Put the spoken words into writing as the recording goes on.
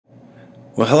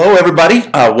Well, hello everybody.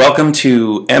 Welcome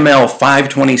to ML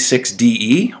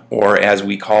 526DE, or as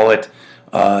we call it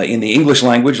in the English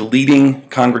language, Leading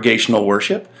Congregational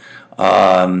Worship.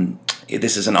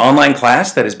 This is an online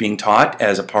class that is being taught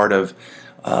as a part of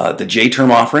the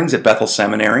J-term offerings at Bethel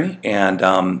Seminary, and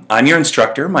I'm your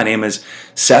instructor. My name is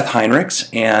Seth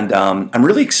Heinrichs, and I'm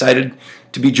really excited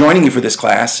to be joining you for this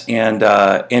class and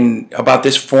about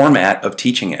this format of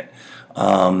teaching it.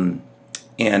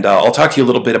 I'll talk to you a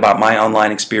little bit about my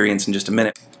online experience in just a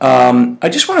minute. I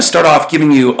just want to start off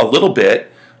giving you a little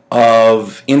bit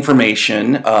of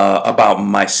information about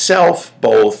myself,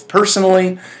 both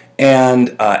personally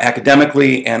and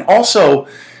academically, and also,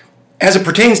 as it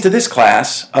pertains to this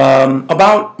class,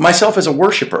 about myself as a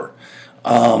worshiper.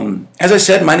 As I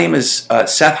said, my name is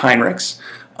Seth Heinrichs.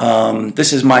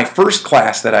 This is my first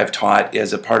class that I've taught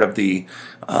as a part of the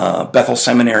Bethel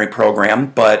Seminary program,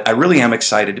 but I really am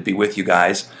excited to be with you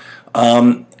guys.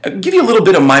 I'll give you a little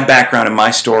bit of my background and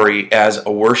my story as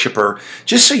a worshiper,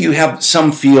 just so you have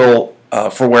some feel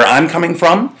for where I'm coming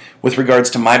from with regards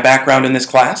to my background in this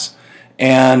class,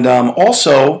 and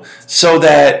also so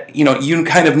that you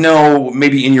kind of know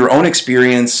maybe in your own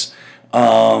experience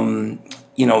different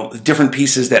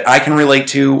pieces that I can relate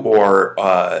to, or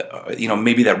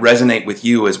maybe that resonate with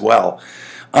you as well.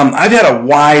 I've had a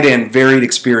wide and varied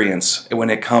experience when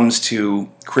it comes to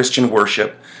Christian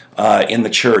worship in the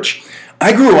church.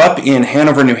 I grew up in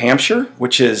Hanover, New Hampshire,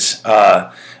 which is,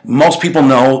 most people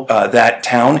know that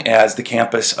town as the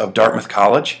campus of Dartmouth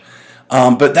College.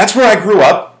 But that's where I grew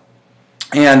up,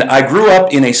 and I grew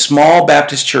up in a small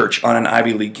Baptist church on an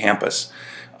Ivy League campus,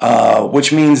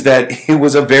 which means that it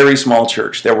was a very small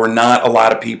church. There were not a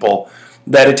lot of people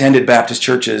that attended Baptist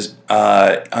churches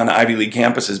on Ivy League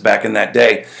campuses back in that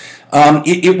day.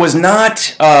 It was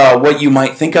not what you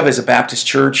might think of as a Baptist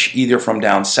church, either from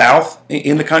down south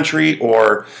in the country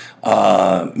or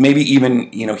maybe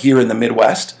even here in the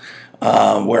Midwest,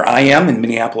 where I am in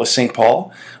Minneapolis, St.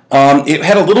 Paul. It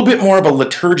had a little bit more of a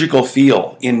liturgical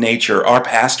feel in nature. Our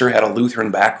pastor had a Lutheran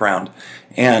background,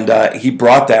 and he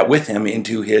brought that with him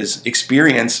into his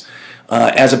experience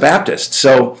as a Baptist.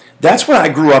 So that's what I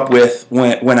grew up with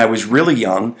when I was really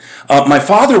young. My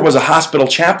father was a hospital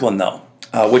chaplain, though,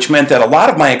 which meant that a lot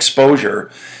of my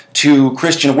exposure to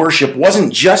Christian worship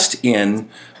wasn't just in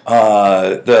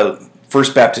the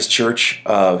First Baptist Church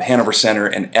of Hanover Center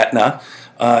and Etna,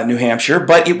 New Hampshire,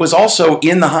 but it was also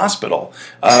in the hospital,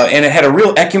 and it had a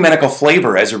real ecumenical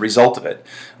flavor as a result of it.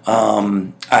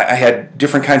 I had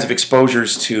different kinds of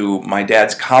exposures to my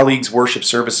dad's colleagues' worship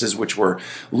services, which were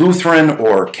Lutheran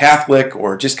or Catholic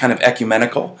or just kind of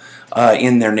ecumenical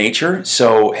in their nature,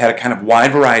 so had a kind of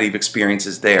wide variety of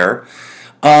experiences there.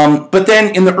 But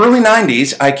then in the early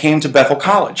 90s, I came to Bethel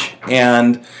College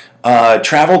and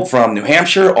traveled from New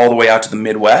Hampshire all the way out to the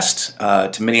Midwest,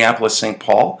 to Minneapolis, St.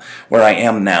 Paul, where I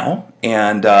am now,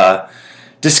 and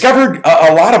discovered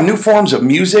a lot of new forms of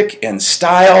music and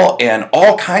style and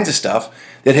all kinds of stuff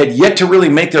that had yet to really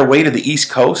make their way to the East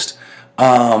Coast.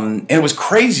 And it was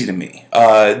crazy to me,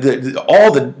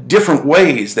 all the different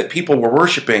ways that people were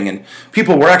worshiping, and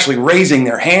people were actually raising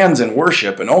their hands in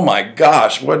worship, and oh my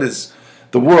gosh, what has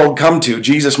the world come to?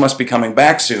 Jesus must be coming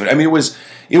back soon. I mean,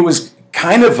 it was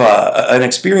kind of an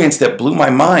experience that blew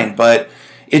my mind, but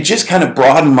it just kind of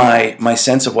broadened my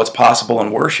sense of what's possible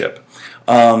in worship.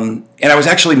 And I was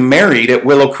actually married at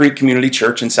Willow Creek Community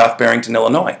Church in South Barrington,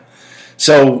 Illinois.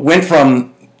 So went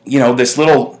from this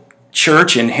little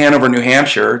church in Hanover, New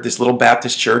Hampshire, this little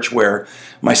Baptist church where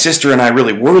my sister and I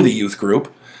really were the youth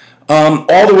group,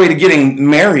 all the way to getting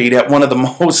married at one of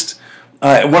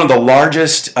the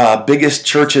largest, biggest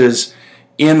churches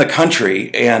in the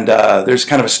country, and there's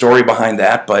kind of a story behind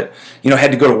that, but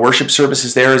had to go to worship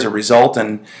services there as a result,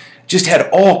 and just had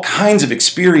all kinds of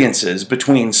experiences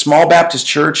between small Baptist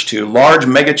church to large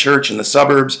mega church in the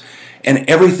suburbs and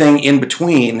everything in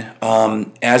between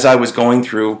as I was going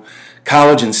through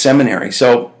college and seminary.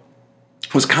 So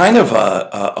it was kind of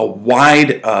a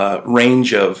wide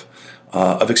range of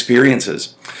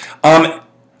experiences.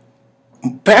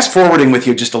 Fast forwarding with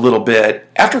you just a little bit,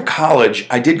 after college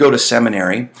I did go to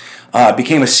seminary,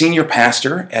 became a senior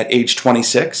pastor at age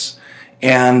 26,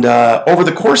 and over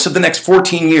the course of the next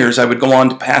 14 years I would go on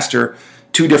to pastor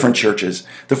two different churches.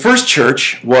 The first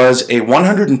church was a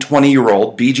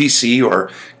 120-year-old BGC,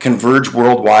 or Converge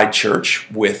Worldwide church,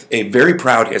 with a very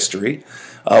proud history.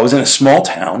 It was in a small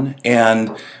town,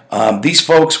 and these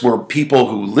folks were people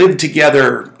who lived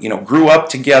together, grew up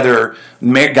together,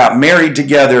 got married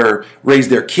together, raised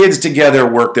their kids together,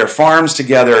 worked their farms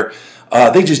together.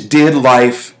 They just did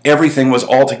life. Everything was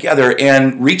all together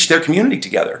and reached their community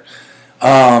together.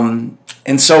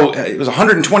 And so it was a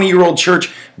 120-year-old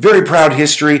church, very proud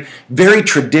history, very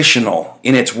traditional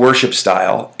in its worship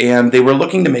style, and they were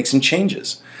looking to make some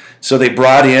changes. So they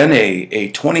brought in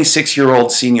a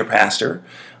 26-year-old senior pastor.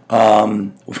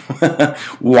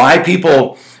 Why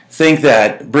people think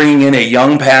that bringing in a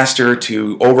young pastor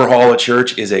to overhaul a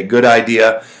church is a good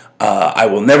idea, I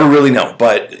will never really know,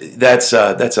 but that's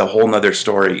a whole nother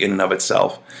story in and of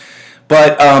itself.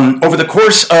 But over the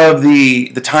course of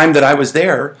the time that I was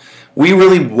there, we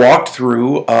really walked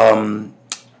through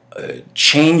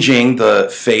changing the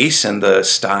face and the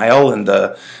style and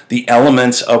the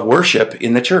elements of worship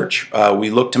in the church. We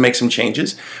looked to make some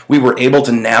changes. We were able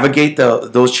to navigate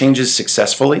those changes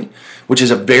successfully, which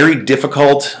is a very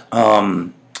difficult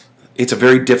it's a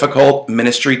very difficult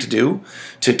ministry to do,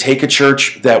 to take a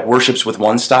church that worships with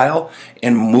one style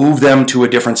and move them to a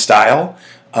different style.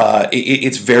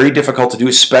 It's very difficult to do,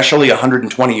 especially a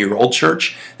 120-year-old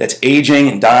church that's aging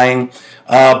and dying.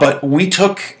 But we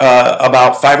took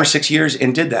about 5 or 6 years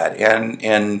and did that,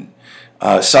 and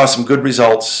saw some good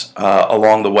results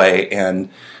along the way. And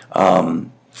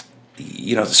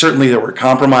certainly there were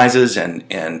compromises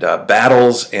and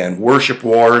battles and worship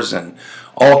wars and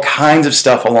all kinds of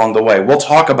stuff along the way. We'll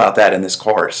talk about that in this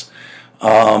course.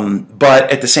 But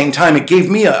at the same time, it gave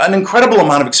me an incredible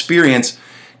amount of experience,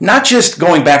 not just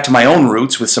going back to my own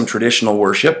roots with some traditional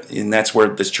worship, and that's where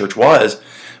this church was,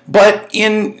 but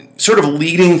in sort of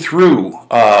leading through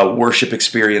worship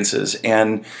experiences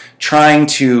and trying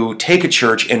to take a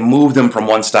church and move them from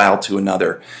one style to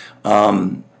another.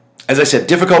 As I said,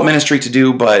 difficult ministry to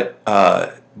do, but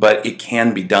it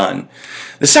can be done.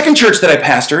 The second church that I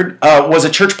pastored was a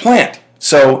church plant.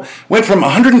 So went from a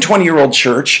 120-year-old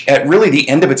church at really the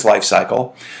end of its life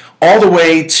cycle all the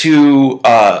way to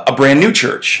a brand new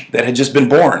church that had just been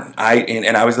born.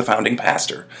 I was the founding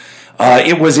pastor.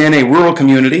 It was in a rural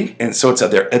community, and so it's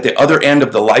at the other end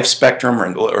of the life spectrum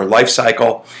or life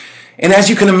cycle. And as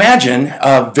you can imagine,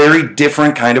 a very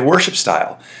different kind of worship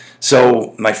style.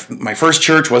 So my first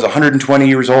church was 120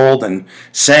 years old and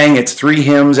sang its 3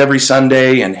 hymns every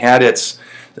Sunday and had its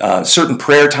certain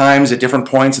prayer times at different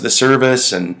points of the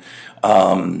service. And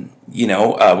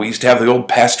we used to have the old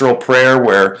pastoral prayer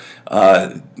where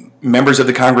members of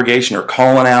the congregation are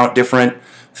calling out different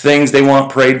things they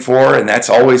want prayed for, and that's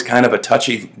always kind of a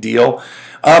touchy deal.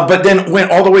 But then went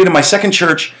all the way to my second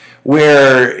church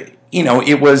where,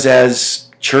 it was as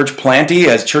church planty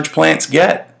as church plants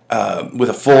get, with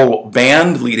a full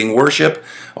band leading worship,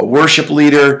 a worship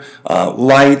leader,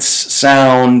 lights,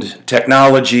 sound,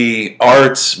 technology,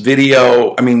 arts,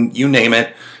 video, you name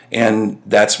it. And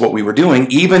that's what we were doing,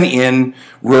 even in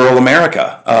rural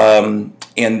America.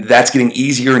 And that's getting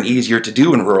easier and easier to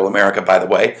do in rural America, by the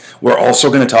way. We're also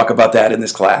going to talk about that in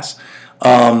this class.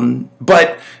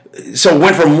 But so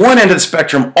went from one end of the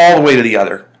spectrum all the way to the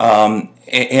other.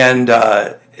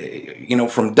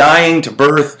 From dying to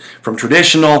birth, from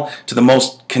traditional to the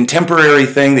most contemporary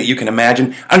thing that you can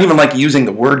imagine. I don't even like using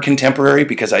the word contemporary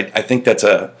because I think that's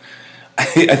a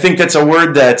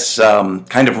word that's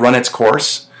kind of run its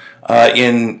course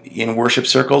in worship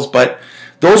circles. But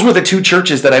those were the 2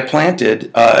 churches that I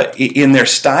planted in their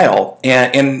style,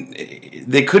 and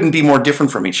they couldn't be more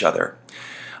different from each other.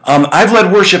 I've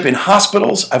led worship in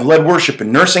hospitals. I've led worship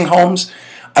in nursing homes.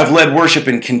 I've led worship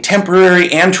in contemporary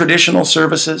and traditional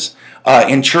services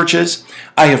in churches.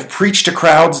 I have preached to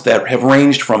crowds that have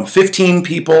ranged from 15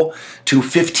 people to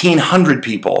 1,500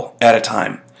 people at a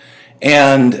time.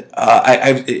 And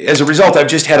as a result, I've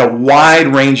just had a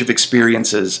wide range of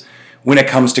experiences when it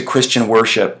comes to Christian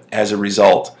worship as a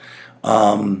result.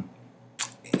 And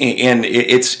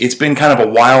it's been kind of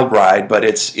a wild ride, but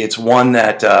it's one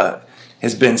that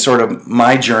has been sort of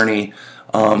my journey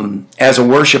as a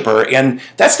worshiper. And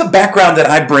that's the background that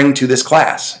I bring to this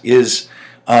class, is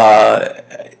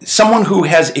someone who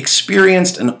has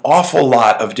experienced an awful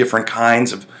lot of different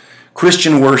kinds of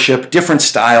Christian worship, different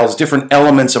styles, different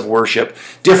elements of worship,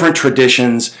 different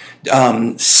traditions,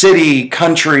 city,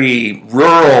 country,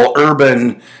 rural,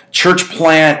 urban, church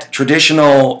plant,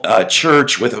 traditional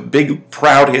church with a big,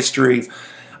 proud history.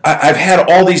 I've had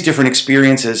all these different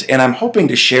experiences, and I'm hoping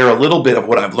to share a little bit of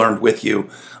what I've learned with you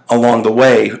along the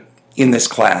way in this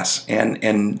class.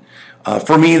 And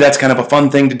for me, that's kind of a fun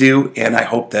thing to do, and I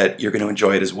hope that you're going to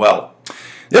enjoy it as well.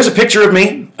 There's a picture of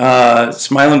me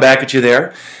smiling back at you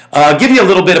there. Give you a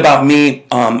little bit about me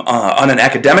on an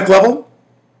academic level.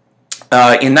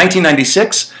 In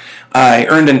 1996, I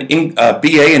earned a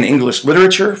BA in English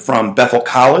Literature from Bethel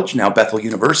College, now Bethel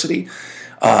University.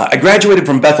 I graduated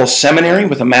from Bethel Seminary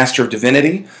with a Master of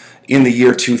Divinity in the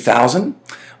year 2000.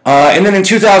 And then in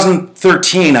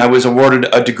 2013, I was awarded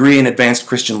a degree in Advanced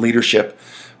Christian Leadership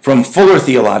from Fuller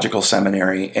Theological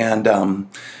Seminary, and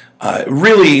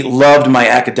really loved my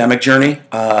academic journey.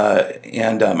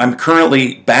 I'm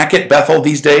currently back at Bethel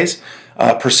these days,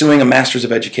 pursuing a Master's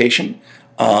of Education.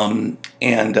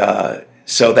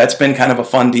 So that's been kind of a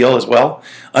fun deal as well.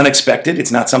 Unexpected.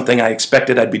 It's not something I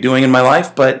expected I'd be doing in my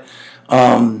life, but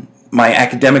my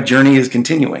academic journey is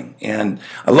continuing. And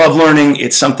I love learning.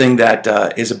 It's something that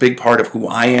is a big part of who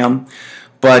I am.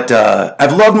 But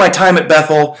I've loved my time at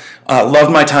Bethel,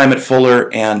 loved my time at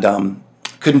Fuller, and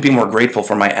couldn't be more grateful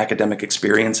for my academic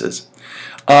experiences.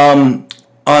 On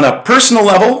a personal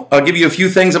level, I'll give you a few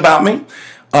things about me.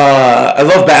 I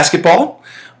love basketball.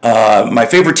 My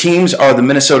favorite teams are the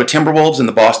Minnesota Timberwolves and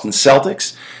the Boston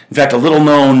Celtics. In fact, a little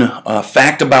known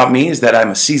fact about me is that I'm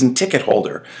a season ticket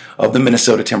holder of the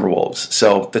Minnesota Timberwolves.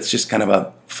 So that's just kind of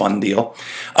a fun deal.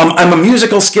 I'm a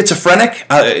musical schizophrenic.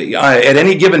 At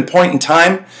any given point in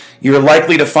time, you're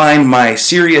likely to find my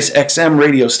Sirius XM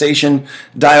radio station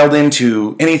dialed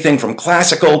into anything from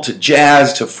classical to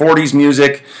jazz to 40s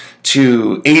music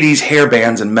to 80s hair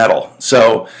bands and metal.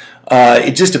 So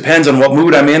it just depends on what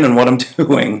mood I'm in and what I'm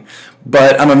doing.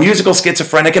 But I'm a musical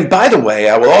schizophrenic. And by the way,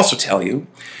 I will also tell you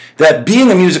that being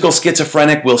a musical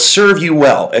schizophrenic will serve you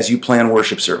well as you plan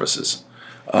worship services.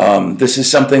 This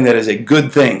is something that is a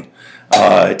good thing,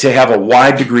 to have a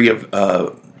wide degree of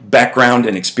background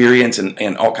and experience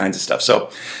and all kinds of stuff. So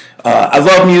I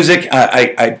love music.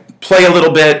 I play a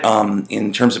little bit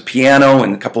in terms of piano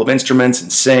and a couple of instruments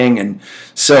and sing. And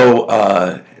so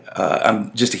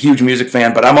I'm just a huge music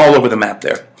fan, but I'm all over the map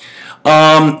there.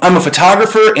 I'm a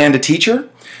photographer and a teacher.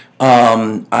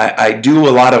 I do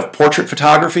a lot of portrait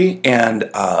photography and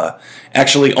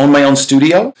actually own my own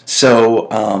studio. So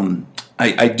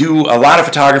I do a lot of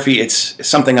photography. It's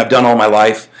something I've done all my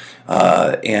life,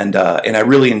 and I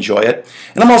really enjoy it.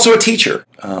 And I'm also a teacher,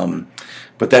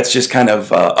 but that's just kind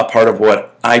of a part of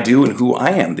what I do and who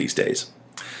I am these days.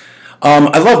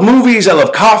 I love movies, I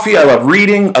love coffee, I love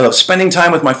reading, I love spending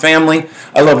time with my family,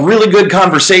 I love really good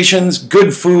conversations,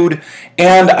 good food,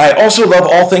 and I also love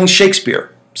all things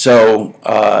Shakespeare. So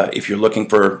if you're looking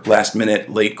for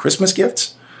last-minute late Christmas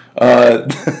gifts,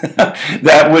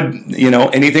 that would,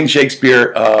 anything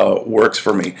Shakespeare works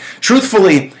for me.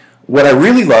 Truthfully, what I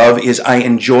really love is I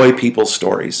enjoy people's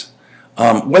stories.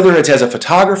 Whether it's as a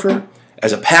photographer,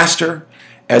 as a pastor,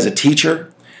 as a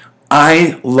teacher,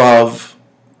 I love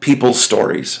people's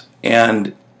stories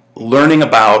and learning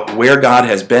about where God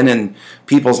has been in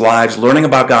people's lives, learning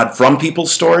about God from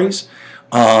people's stories,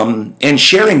 and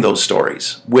sharing those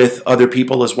stories with other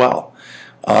people as well.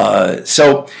 That's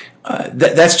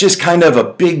just kind of a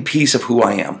big piece of who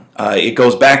I am. It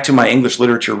goes back to my English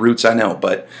literature roots, I know,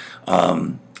 but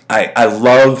I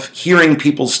love hearing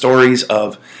people's stories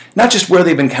of not just where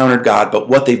they've encountered God, but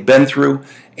what they've been through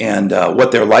and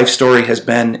what their life story has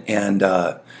been, and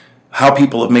how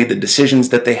people have made the decisions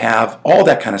that they have, all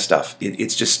that kind of stuff.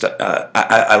 It's just,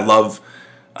 I love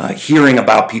hearing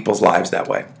about people's lives that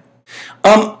way.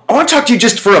 I want to talk to you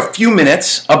just for a few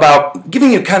minutes about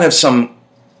giving you kind of some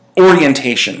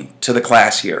orientation to the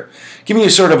class here, giving you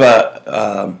sort of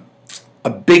a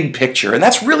big picture. And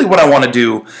that's really what I want to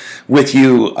do with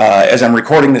you as I'm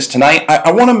recording this tonight.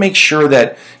 I want to make sure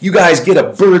that you guys get a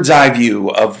bird's eye view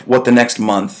of what the next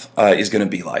month is going to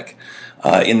be like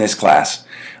in this class.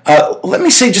 Let me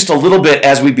say just a little bit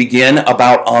as we begin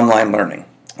about online learning,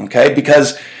 okay?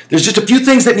 Because there's just a few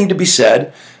things that need to be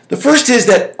said. The first is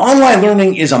that online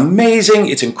learning is amazing,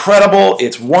 it's incredible,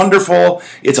 it's wonderful,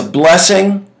 it's a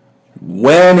blessing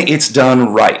when it's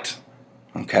done right,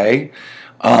 okay?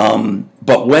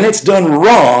 But when it's done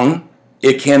wrong,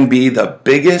 it can be the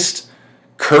biggest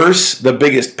curse, the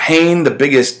biggest pain, the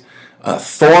biggest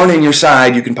thorn in your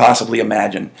side you can possibly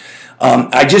imagine.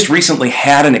 I just recently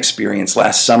had an experience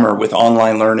last summer with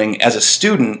online learning as a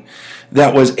student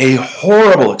that was a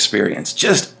horrible experience,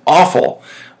 just awful.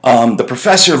 The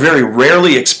professor very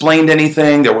rarely explained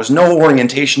anything. There was no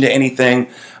orientation to anything.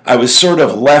 I was sort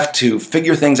of left to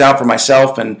figure things out for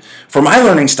myself, and for my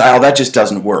learning style, that just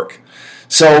doesn't work.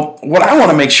 So what I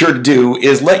want to make sure to do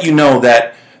is let you know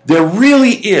that there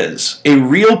really is a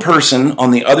real person on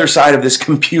the other side of this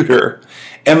computer,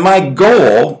 and my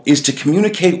goal is to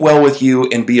communicate well with you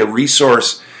and be a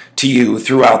resource to you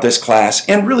throughout this class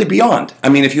and really beyond. I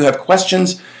mean, if you have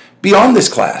questions beyond this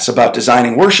class about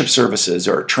designing worship services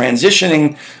or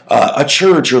transitioning a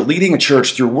church or leading a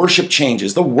church through worship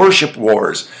changes, the worship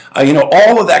wars,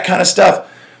 all of that kind of stuff,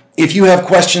 if you have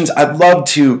questions, I'd love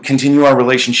to continue our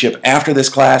relationship after this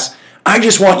class. I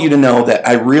just want you to know that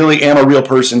I really am a real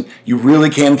person. You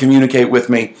really can communicate with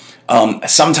me.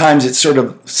 Sometimes it sort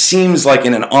of seems like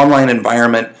in an online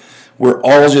environment we're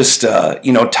all just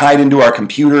tied into our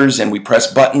computers and we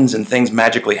press buttons and things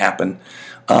magically happen.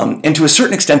 And to a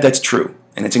certain extent, that's true,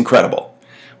 and it's incredible.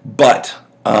 But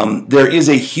there is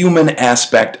a human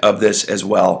aspect of this as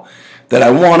well that I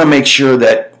want to make sure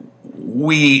that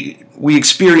we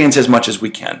experience as much as we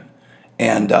can.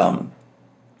 And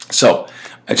so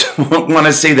I just want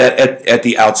to say that at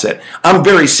the outset. I'm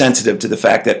very sensitive to the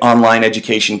fact that online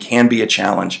education can be a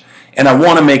challenge, and I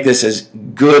want to make this as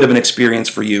good of an experience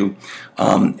for you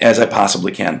as I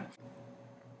possibly can.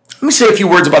 Let me say a few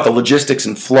words about the logistics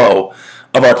and flow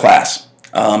of our class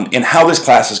and how this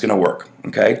class is going to work.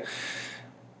 Okay,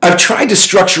 I've tried to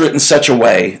structure it in such a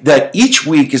way that each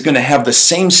week is going to have the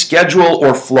same schedule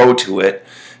or flow to it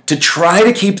to try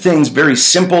to keep things very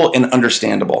simple and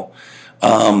understandable.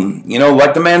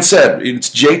 Like the man said, it's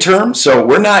J-term, so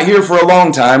we're not here for a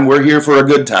long time, we're here for a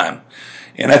good time.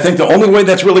 And I think the only way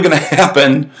that's really going to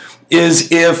happen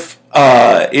is if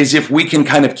we can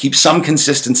kind of keep some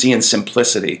consistency and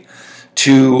simplicity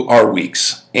to our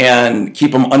weeks and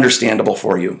keep them understandable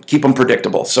for you, keep them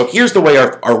predictable. So here's the way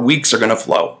our weeks are going to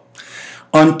flow.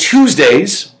 On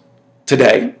Tuesdays,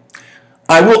 today,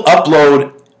 I will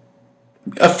upload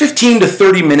a 15 to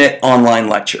 30 minute online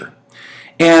lecture.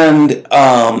 And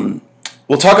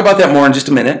we'll talk about that more in just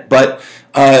a minute, but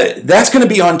that's going to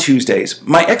be on Tuesdays.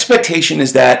 My expectation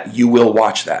is that you will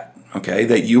watch that, okay?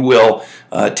 That you will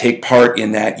take part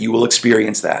in that, you will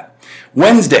experience that.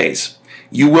 Wednesdays,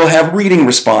 you will have reading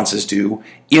responses due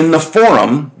in the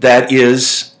forum that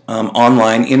is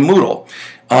online in Moodle.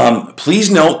 Please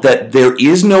note that there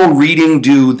is no reading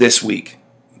due this week.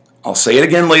 I'll say it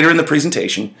again later in the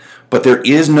presentation, but there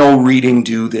is no reading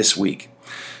due this week.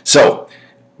 So,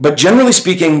 but generally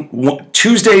speaking,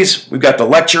 Tuesdays, we've got the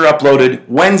lecture uploaded.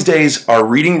 Wednesdays, our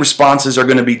reading responses are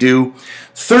going to be due.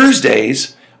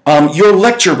 Thursdays, your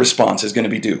lecture response is going to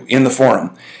be due in the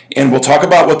forum. And we'll talk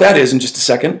about what that is in just a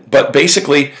second. But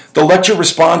basically, the lecture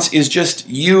response is just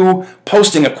you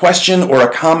posting a question or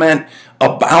a comment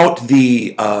about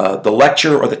the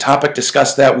lecture or the topic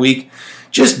discussed that week.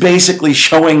 Just basically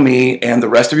showing me and the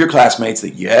rest of your classmates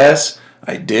that, yes,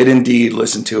 I did indeed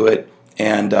listen to it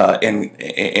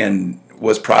and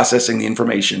was processing the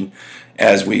information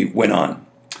as we went on.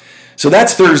 So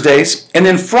that's Thursdays. And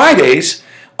then Fridays,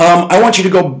 I want you to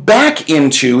go back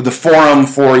into the forum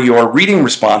for your reading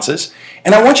responses,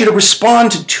 and I want you to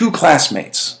respond to two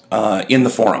classmates in the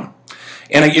forum.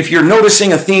 And if you're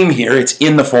noticing a theme here, it's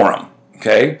in the forum,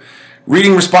 okay?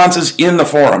 Reading responses in the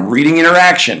forum, reading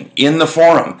interaction in the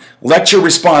forum, lecture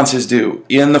responses due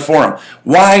in the forum.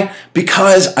 Why?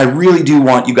 Because I really do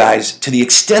want you guys, to the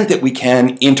extent that we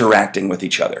can, interacting with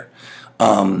each other.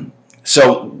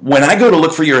 So when I go to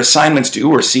look for your assignments due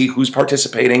or see who's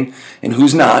participating and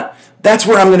who's not, that's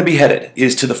where I'm going to be headed,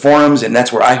 is to the forums, and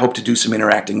that's where I hope to do some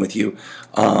interacting with you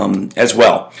as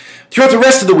well. Throughout the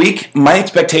rest of the week, my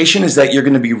expectation is that you're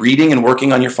going to be reading and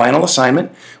working on your final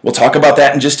assignment. We'll talk about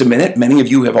that in just a minute. Many of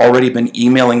you have already been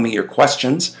emailing me your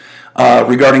questions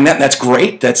regarding that, and that's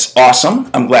great. That's awesome.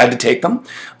 I'm glad to take them,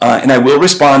 and I will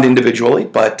respond individually,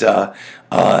 but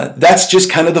that's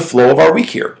just kind of the flow of our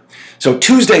week here. So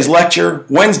Tuesday's lecture,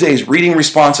 Wednesday's reading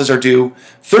responses are due,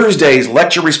 Thursday's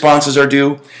lecture responses are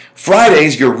due,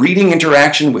 Fridays your reading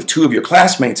interaction with two of your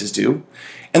classmates is due,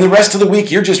 and the rest of the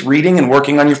week you're just reading and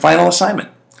working on your final assignment.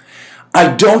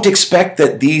 I don't expect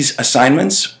that these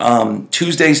assignments,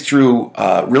 Tuesdays through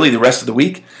really the rest of the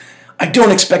week, I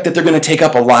don't expect that they're going to take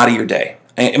up a lot of your day.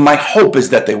 And my hope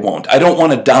is that they won't. I don't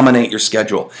want to dominate your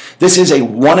schedule. This is a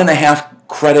 1.5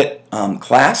 credit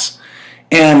class,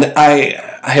 and I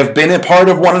have been a part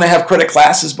of 1.5 credit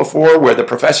classes before where the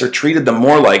professor treated them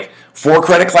more like 4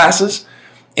 credit classes,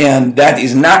 and that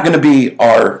is not going to be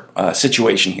our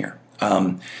situation here.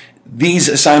 These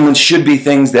assignments should be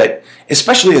things that,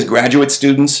 especially as graduate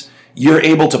students, you're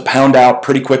able to pound out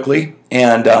pretty quickly,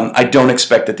 and I don't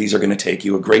expect that these are going to take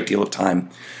you a great deal of time,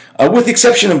 with the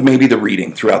exception of maybe the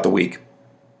reading throughout the week,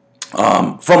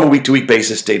 from a week-to-week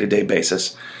basis, day-to-day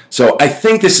basis. So I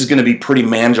think this is going to be pretty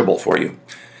manageable for you.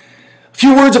 A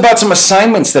few words about some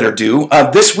assignments that are due.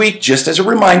 This week, just as a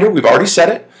reminder, we've already said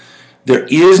it, there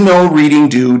is no reading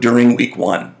due during week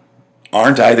 1.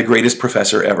 Aren't I the greatest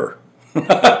professor ever?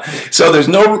 So there's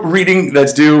no reading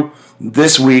that's due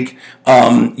this week.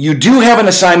 You do have an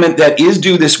assignment that is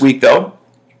due this week, though,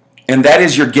 and that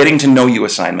is your Getting to Know You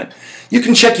assignment. You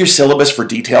can check your syllabus for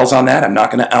details on that. I'm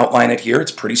not going to outline it here.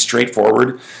 It's pretty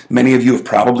straightforward. Many of you have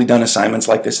probably done assignments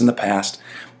like this in the past.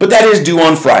 But that is due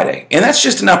on Friday. And that's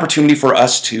just an opportunity for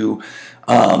us to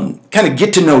kind of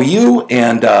get to know you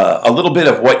and a little bit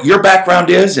of what your background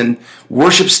is and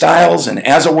worship styles and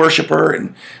as a worshiper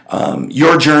and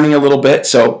your journey a little bit.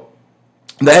 So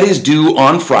That is due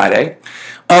on Friday.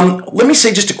 Let me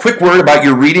say just a quick word about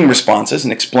your reading responses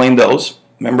and explain those.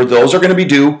 Remember, those are going to be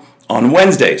due on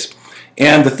Wednesdays.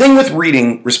 And the thing with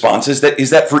reading responses is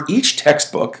that for each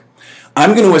textbook,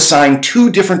 I'm going to assign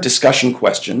 2 different discussion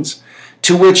questions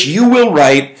to which you will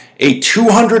write a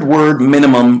 200-word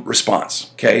minimum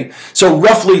response, okay? So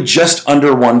roughly just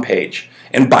under 1 page.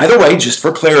 And by the way, just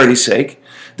for clarity's sake,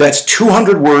 that's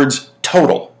 200 words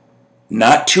total,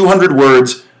 not 200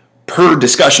 words per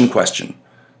discussion question.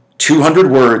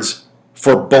 200 words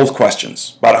for both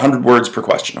questions, about 100 words per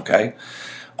question, okay?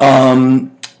 So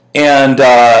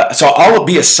I'll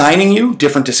be assigning you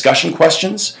different discussion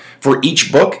questions for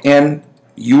each book, and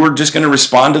you are just going to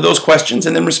respond to those questions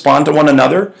and then respond to one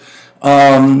another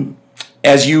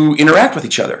as you interact with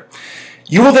each other.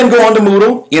 You will then go on to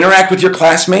Moodle, interact with your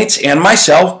classmates and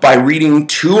myself by reading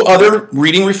 2 other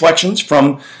reading reflections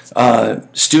from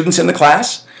students in the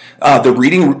class. The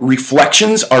reading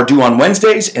reflections are due on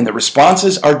Wednesdays, and the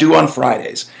responses are due on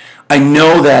Fridays. I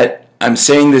know that I'm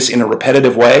saying this in a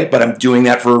repetitive way, but I'm doing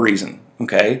that for a reason,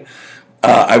 okay?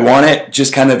 I want it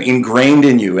just kind of ingrained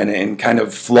in you and kind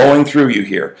of flowing through you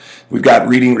here. We've got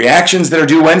reading reactions that are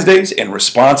due Wednesdays and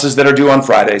responses that are due on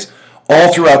Fridays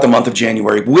all throughout the month of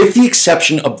January, with the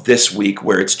exception of this week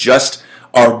where it's just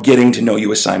our Getting to Know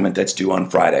You assignment that's due on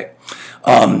Friday.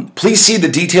 Please see the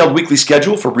detailed weekly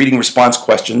schedule for reading response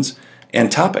questions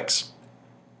and topics.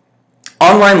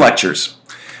 Online lectures.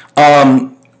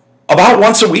 About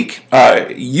once a week,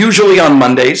 usually on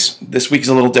Mondays. This week is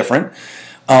a little different.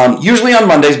 Usually on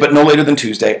Mondays, but no later than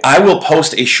Tuesday, I will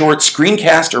post a short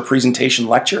screencast or presentation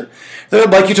lecture that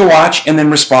I'd like you to watch and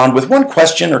then respond with one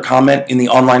question or comment in the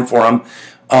online forum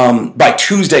by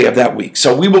Tuesday of that week.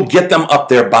 So we will get them up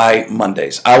there by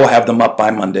Mondays. I will have them up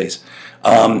by Mondays.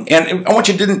 And I want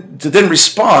you to then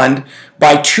respond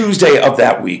by Tuesday of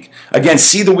that week. Again,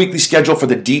 see the weekly schedule for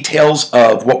the details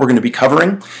of what we're going to be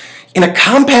covering. In a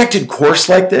compacted course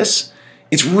like this,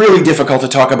 it's really difficult to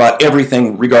talk about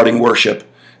everything regarding worship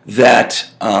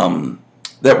that we're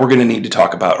going to need to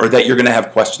talk about or that you're going to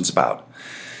have questions about.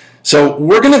 So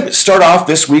we're going to start off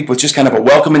this week with just kind of a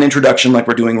welcome and introduction like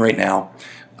we're doing right now.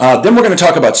 Then we're going to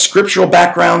talk about scriptural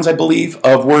backgrounds, I believe,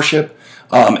 of worship.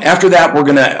 After that, we're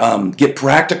going to get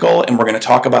practical, and we're going to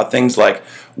talk about things like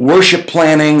worship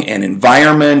planning and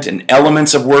environment and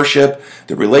elements of worship,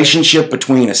 the relationship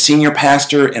between a senior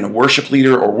pastor and a worship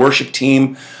leader or worship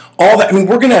team, all that. I mean,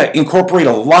 we're going to incorporate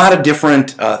a lot of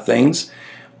different things.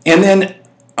 And then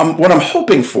what I'm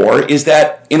hoping for is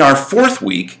that in our 4th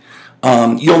week,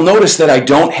 you'll notice that I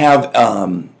don't have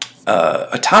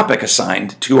a topic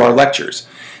assigned to our lectures.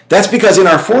 That's because in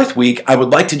our 4th week, I would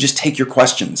like to just take your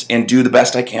questions and do the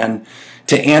best I can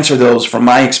to answer those from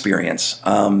my experience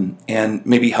and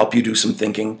maybe help you do some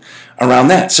thinking around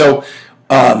that. So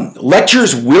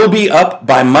lectures will be up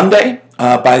by Monday,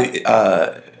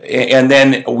 and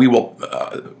then we will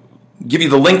give you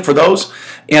the link for those.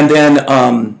 And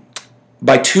then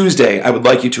by Tuesday, I would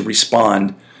like you to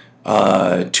respond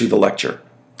to the lecture.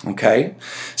 Okay?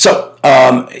 So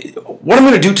what I'm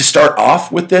going to do to start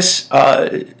off with this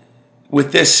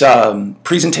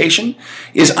presentation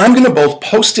is I'm going to both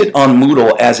post it on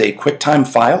Moodle as a QuickTime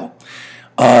file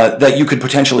that you could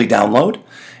potentially download.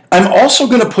 I'm also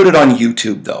going to put it on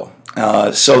YouTube, though,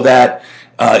 so that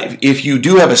if you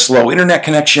do have a slow internet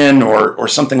connection or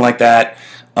something like that,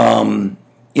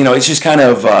 it's just kind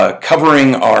of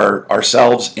covering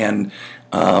ourselves, and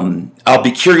I'll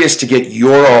be curious to get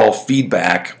your all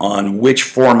feedback on which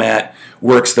format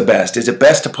works the best. Is it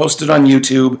best to post it on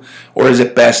YouTube, or is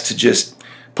it best to just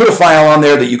put a file on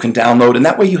there that you can download, and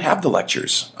that way you have the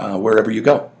lectures wherever you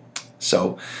go.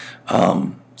 So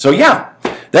yeah,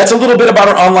 that's a little bit about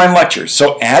our online lectures.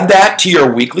 So add that to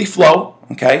your weekly flow.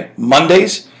 Okay,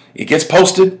 Mondays it gets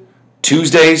posted.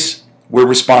 Tuesdays we're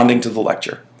responding to the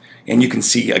lecture, and you can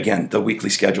see again the weekly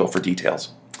schedule for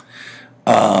details.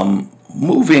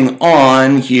 Moving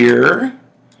on here,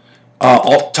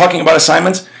 talking about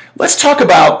assignments. Let's talk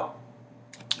about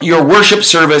your worship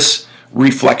service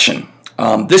reflection.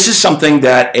 This is something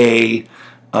that a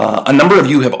number of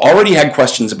you have already had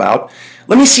questions about.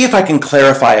 Let me see if I can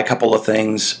clarify a couple of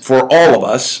things for all of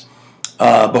us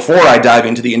before I dive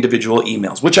into the individual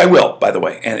emails, which I will, by the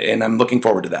way, and I'm looking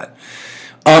forward to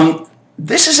that.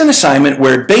 This is an assignment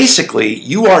where basically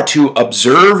you are to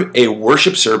observe a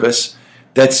worship service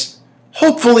that's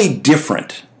hopefully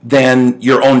different than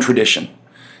your own tradition,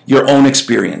 your own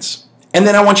experience. And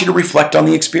then I want you to reflect on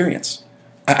the experience.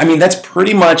 I mean, that's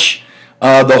pretty much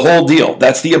the whole deal.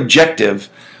 That's the objective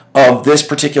of this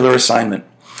particular assignment.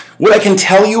 What I can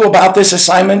tell you about this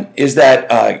assignment is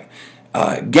that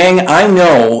Gang, I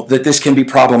know that this can be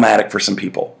problematic for some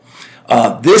people.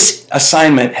 This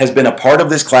assignment has been a part of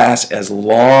this class as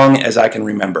long as I can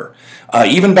remember.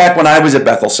 Even back when I was at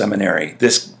Bethel Seminary,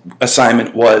 this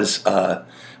assignment was a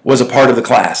part of the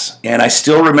class. And I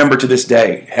still remember to this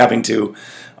day having to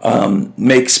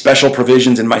make special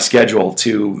provisions in my schedule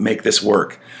to make this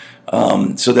work.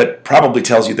 So that probably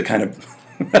tells you the kind of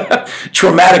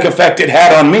traumatic effect it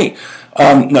had on me.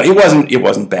 No, it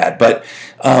wasn't bad, but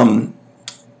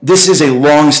this is a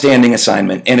long-standing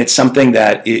assignment, and it's something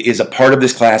that is a part of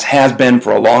this class, has been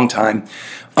for a long time.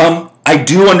 I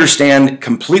do understand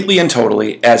completely and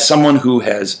totally, as someone who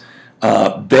has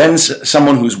been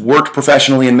someone who's worked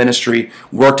professionally in ministry,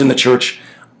 worked in the church,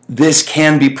 this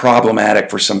can be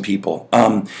problematic for some people.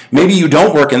 Maybe you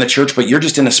don't work in the church, but you're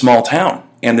just in a small town,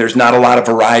 and there's not a lot of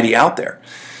variety out there.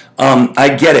 I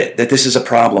get it that this is a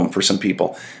problem for some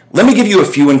people. Let me give you a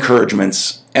few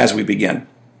encouragements as we begin.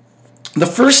 The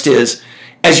first is,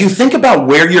 as you think about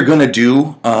where you're going to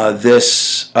do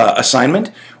this assignment,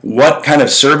 what kind of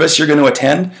service you're going to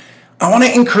attend, I want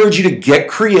to encourage you to get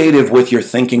creative with your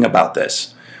thinking about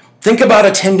this. Think about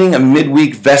attending a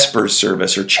midweek Vespers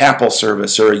service or chapel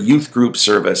service or a youth group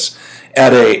service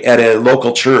at a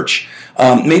local church.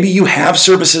 Maybe you have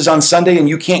services on Sunday and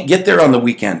you can't get there on the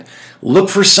weekend. Look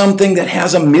for something that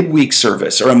has a midweek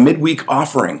service or a midweek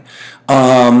offering.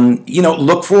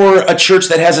 Look for a church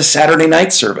that has a Saturday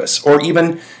night service, or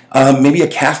even maybe a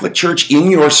Catholic church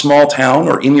in your small town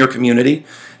or in your community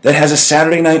that has a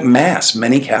Saturday night mass.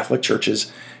 Many Catholic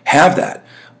churches have that.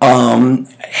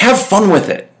 Have fun with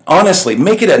it. Honestly,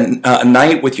 make it a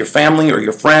night with your family or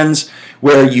your friends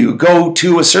where you go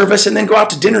to a service and then go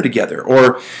out to dinner together.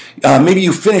 Or maybe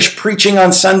you finish preaching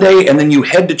on Sunday and then you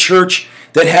head to church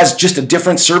that has just a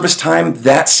different service time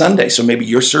that Sunday. So maybe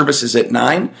your service is at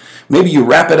 9. Maybe you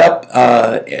wrap it up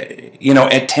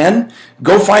at 10.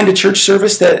 Go find a church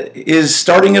service that is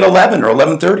starting at 11 or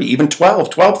 11:30, even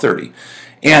 12:30.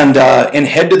 And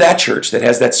head to that church that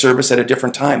has that service at a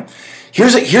different time.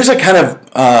 Here's a kind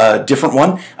of different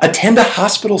one. Attend a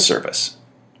hospital service.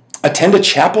 Attend a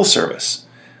chapel service.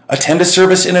 Attend a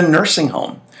service in a nursing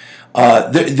home.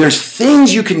 There's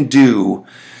things you can do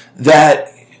that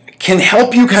can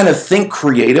help you kind of think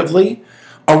creatively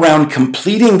around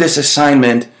completing this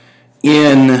assignment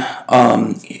within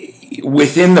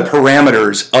the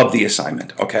parameters of the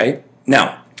assignment, okay?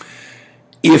 Now,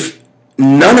 if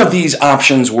none of these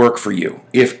options work for you,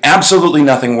 if absolutely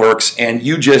nothing works and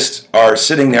you just are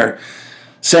sitting there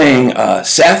saying,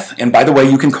 Seth, and by the way,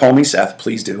 you can call me Seth,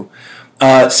 please do.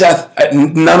 Seth,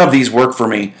 none of these work for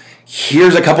me.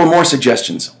 Here's a couple more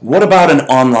suggestions. What about an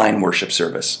online worship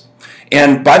service?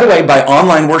 And by the way, by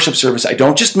online worship service, I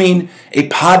don't just mean a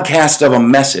podcast of a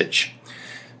message.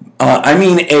 I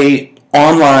mean a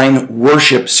online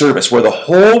worship service where the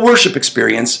whole worship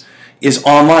experience is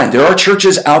online. There are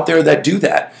churches out there that do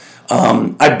that.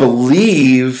 I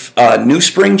believe New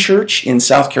Spring Church in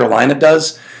South Carolina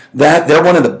does that. They're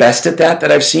one of the best at that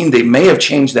I've seen. They may have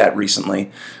changed that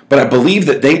recently, but I believe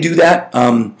that they do that.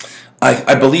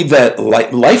 I believe that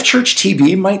Life Church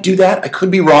TV might do that. I could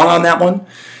be wrong on that one.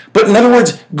 But in other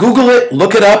words, Google it,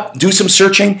 look it up, do some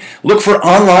searching, look for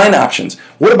online options.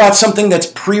 What about something that's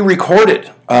pre-recorded?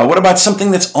 What about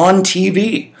something that's on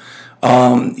TV?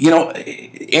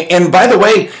 And by the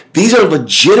way, these are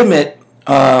legitimate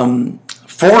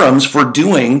forums for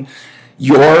doing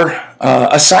your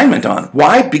assignment on.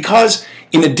 Why? Because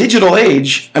in a digital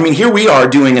age, here we are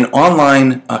doing an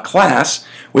online class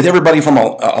with everybody from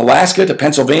Alaska to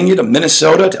Pennsylvania to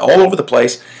Minnesota to all over the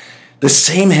place. The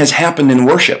same has happened in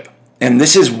worship, and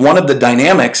this is one of the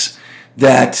dynamics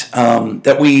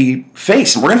that we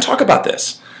face. And we're going to talk about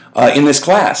this in this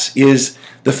class. Is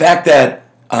the fact that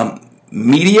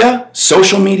media,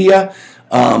 social media,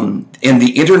 and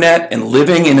the internet, and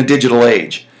living in a digital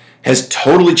age has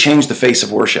totally changed the face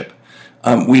of worship.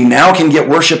 We now can get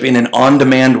worship in an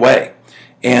on-demand way,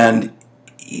 and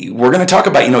we're going to talk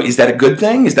about, is that a good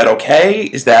thing? Is that okay?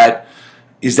 Is that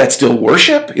still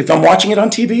worship if I'm watching it on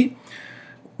TV?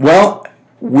 Well,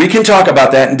 we can talk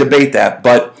about that and debate that,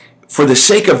 but for the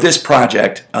sake of this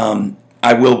project,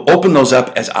 I will open those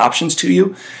up as options to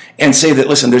you and say that,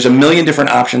 listen, there's a million different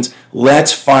options.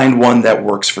 Let's find one that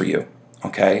works for you,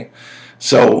 okay?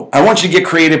 So I want you to get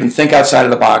creative and think outside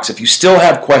of the box. If you still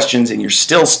have questions and you're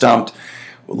still stumped,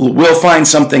 we'll find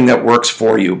something that works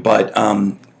for you. But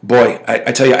boy,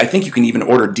 I tell you, I think you can even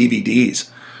order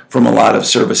DVDs from a lot of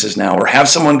services now, or have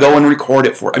someone go and record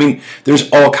it for.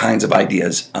 There's all kinds of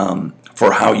ideas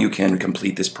for how you can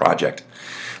complete this project.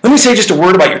 Let me say just a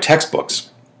word about your textbooks.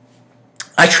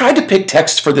 I tried to pick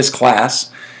texts for this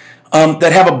class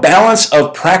that have a balance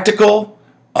of practical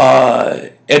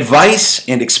advice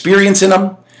and experience in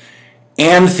them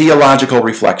and theological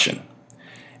reflection.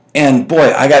 And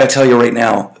boy, I got to tell you right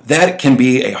now, that can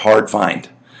be a hard find.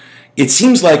 It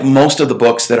seems like most of the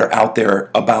books that are out there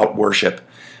about worship,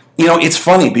 it's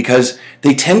funny because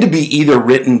they tend to be either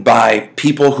written by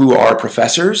people who are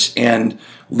professors and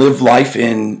live life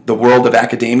in the world of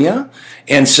academia,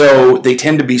 and so they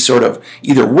tend to be sort of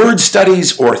either word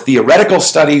studies or theoretical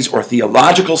studies or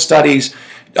theological studies,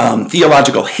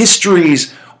 theological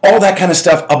histories, all that kind of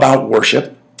stuff about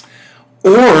worship.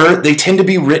 Or they tend to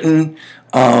be written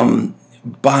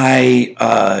by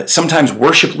sometimes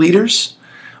worship leaders,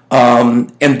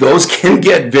 and those can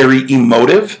get very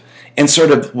emotive and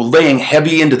sort of laying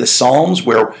heavy into the Psalms,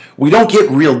 where we don't get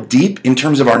real deep in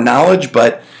terms of our knowledge,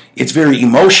 but it's very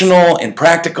emotional and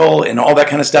practical and all that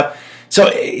kind of stuff. So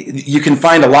you can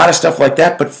find a lot of stuff like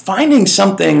that, but finding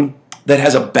something that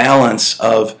has a balance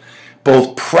of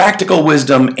both practical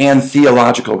wisdom and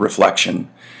theological reflection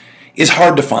is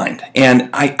hard to find. And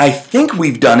I think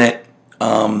we've done it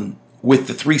with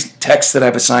the 3 texts that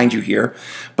I've assigned you here,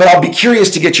 but I'll be curious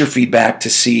to get your feedback to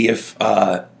see if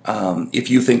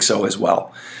you think so as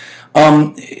well.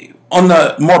 On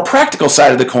the more practical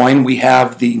side of the coin, we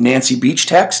have the Nancy Beach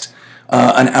text,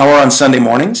 an hour on Sunday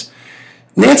mornings.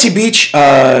 Nancy Beach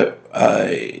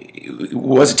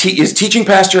is teaching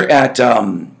pastor at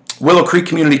Willow Creek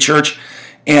Community Church,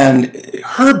 and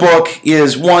her book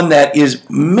is one that is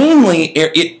mainly,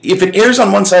 if it airs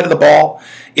on one side of the ball,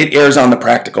 it airs on the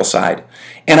practical side.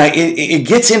 And it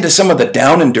gets into some of the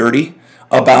down and dirty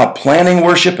about planning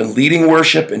worship and leading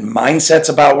worship and mindsets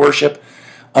about worship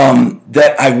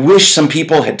that I wish some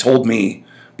people had told me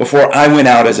before I went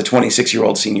out as a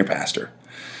 26-year-old senior pastor.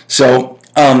 So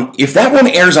if that one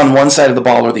airs on one side of the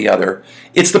ball or the other,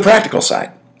 it's the practical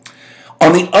side.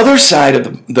 On the other side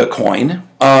of the coin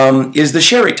is the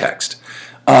Sherry text.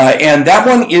 And that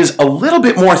one is a little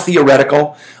bit more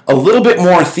theoretical, a little bit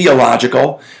more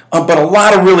theological, but a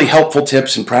lot of really helpful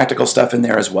tips and practical stuff in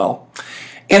there as well.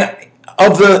 And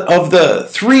of the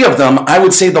 3 of them, I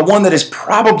would say the one that is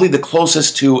probably the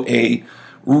closest to a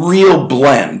real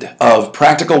blend of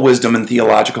practical wisdom and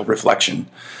theological reflection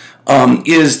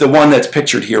is the one that's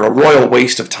pictured here, A Royal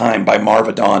Waste of Time by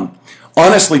Marva Dawn.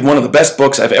 Honestly, one of the best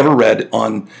books I've ever read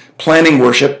on planning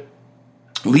worship,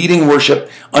 leading worship,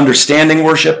 understanding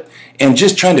worship, and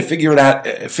just trying to figure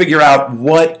out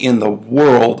what in the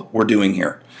world we're doing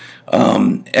here.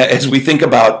 As we think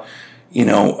about,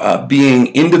 being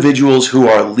individuals who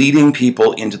are leading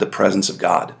people into the presence of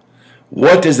God.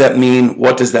 What does that mean?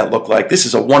 What does that look like? This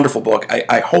is a wonderful book.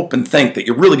 I hope and think that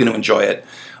you're really going to enjoy it.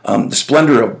 The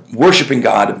splendor of worshiping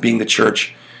God and being the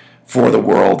church for the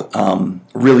world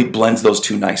really blends those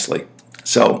two nicely.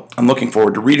 So I'm looking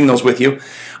forward to reading those with you.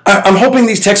 I'm hoping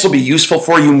these texts will be useful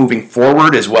for you moving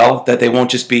forward as well, that they won't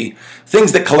just be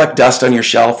things that collect dust on your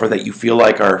shelf or that you feel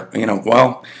like are,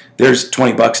 there's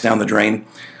 $20 down the drain.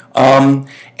 And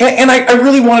I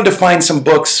really wanted to find some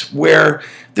books where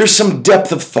there's some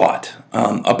depth of thought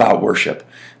about worship.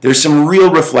 There's some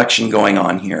real reflection going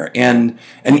on here and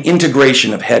an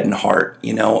integration of head and heart,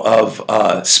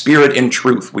 of spirit and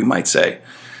truth, we might say.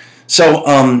 So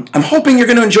I'm hoping you're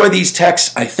going to enjoy these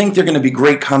texts. I think they're going to be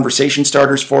great conversation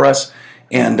starters for us,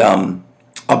 and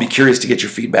I'll be curious to get your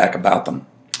feedback about them.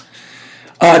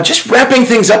 Just wrapping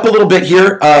things up a little bit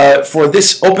here for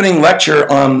this opening lecture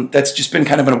that's just been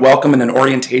kind of a welcome and an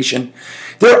orientation.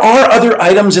 There are other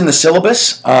items in the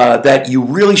syllabus that you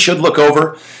really should look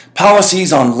over.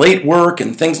 Policies on late work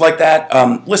and things like that.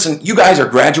 Listen, you guys are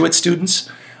graduate students.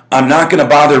 I'm not going to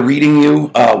bother reading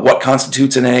you what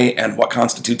constitutes an A and what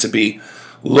constitutes a B.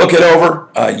 Look it over.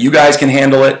 You guys can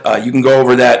handle it. You can go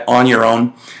over that on your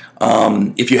own.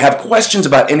 If you have questions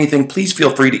about anything, please feel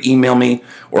free to email me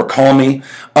or call me.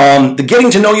 The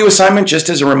Getting to Know You assignment, just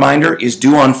as a reminder, is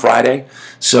due on Friday.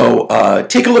 So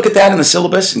take a look at that in the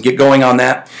syllabus and get going on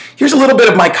that. Here's a little bit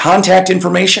of my contact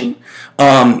information.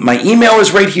 My email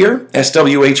is right here,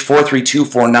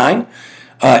 swh43249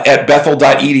 at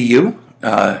bethel.edu.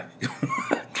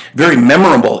 Very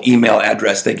memorable email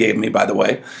address they gave me, by the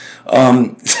way.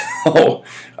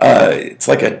 It's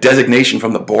like a designation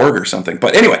from the board or something.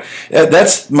 But anyway,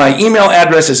 that's my email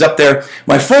address is up there.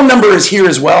 My phone number is here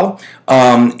as well.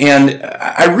 And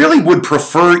I really would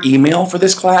prefer email for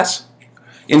this class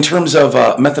in terms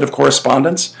of method of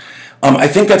correspondence. I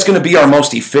think that's going to be our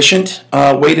most efficient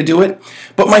way to do it.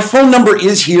 But my phone number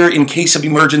is here in case of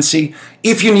emergency.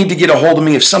 If you need to get a hold of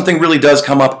me, if something really does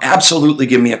come up, absolutely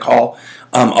give me a call.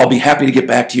 I'll be happy to get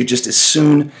back to you just as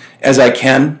soon as I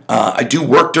can. I do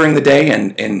work during the day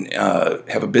and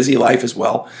have a busy life as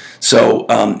well. So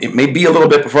it may be a little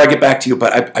bit before I get back to you,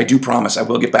 but I do promise I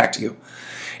will get back to you.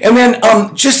 And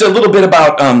then just a little bit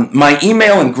about my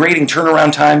email and grading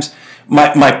turnaround times.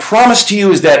 My promise to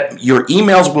you is that your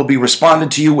emails will be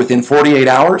responded to you within 48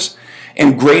 hours,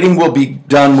 and grading will be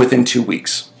done within 2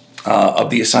 weeks of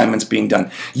the assignments being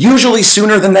done. Usually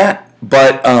sooner than that,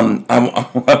 but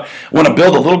I want to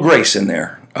build a little grace in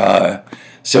there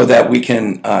so that we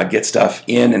can get stuff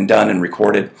in and done and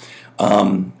recorded.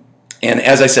 And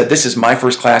as I said, this is my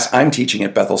first class I'm teaching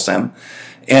at Bethel Sem,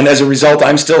 and as a result,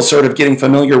 I'm still sort of getting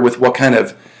familiar with what kind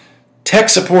of tech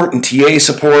support and TA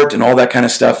support and all that kind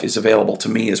of stuff is available to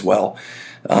me as well,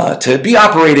 to be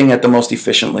operating at the most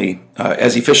efficiently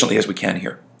as we can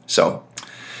here. So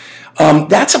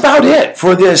that's about it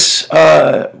for this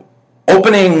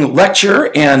opening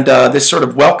lecture and this sort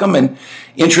of welcome and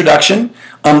introduction.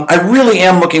 I really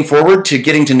am looking forward to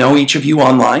getting to know each of you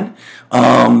online,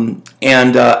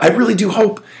 and I really do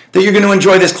hope that you're going to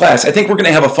enjoy this class. I think we're going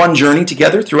to have a fun journey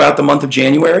together throughout the month of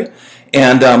January,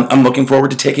 and I'm looking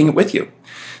forward to taking it with you.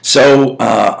 So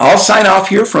I'll sign off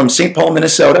here from St. Paul,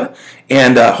 Minnesota,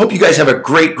 and hope you guys have a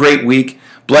great, great week.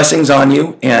 Blessings on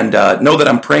you, and know that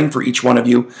I'm praying for each one of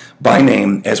you by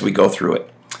name as we go through it.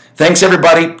 Thanks,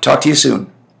 everybody. Talk to you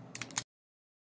soon.